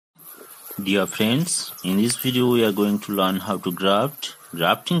Dear friends, in this video we are going to learn how to graft.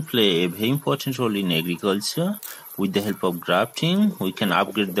 Grafting play a very important role in agriculture. With the help of grafting, we can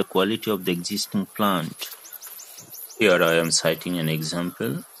upgrade the quality of the existing plant. Here I am citing an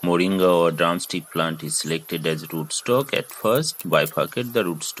example. Moringa or drumstick plant is selected as rootstock. At first, bifurcate the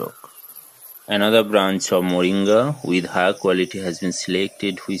rootstock. Another branch of moringa with higher quality has been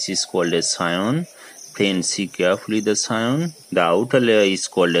selected, which is called as scion. Friends, see carefully the scion. The outer layer is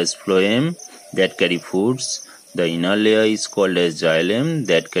called as phloem, that carry foods. The inner layer is called as xylem,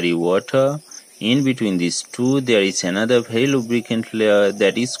 that carry water. In between these two, there is another very lubricant layer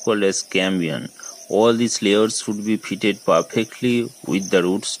that is called as cambium. All these layers should be fitted perfectly with the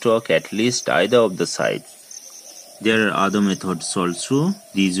rootstock, at least either of the sides. There are other methods also.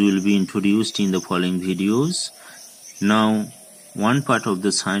 These will be introduced in the following videos. Now, one part of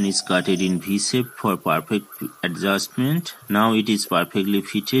the sign is cutted in V-shape for perfect adjustment. Now it is perfectly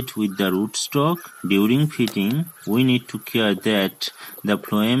fitted with the rootstock. During fitting, we need to care that the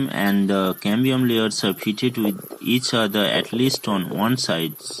phloem and the cambium layers are fitted with each other at least on one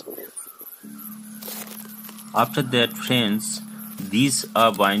side. After that, friends, these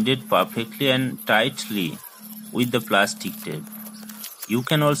are binded perfectly and tightly with the plastic tape. You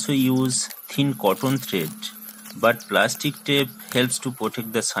can also use thin cotton thread, but plastic tape helps to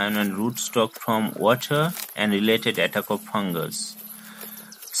protect the scion and rootstock from water and related attack of fungus.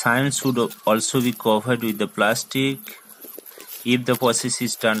 Scion should also be covered with the plastic. If the process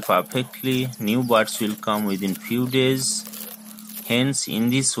is done perfectly, new buds will come within few days. Hence, in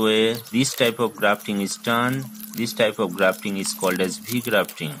this way, this type of grafting is done. This type of grafting is called as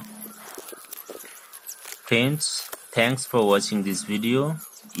V-grafting. Friends, thanks for watching this video.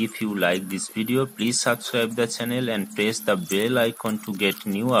 If you like this video, please subscribe the channel and press the bell icon to get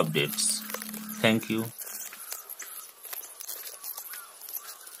new updates. Thank you.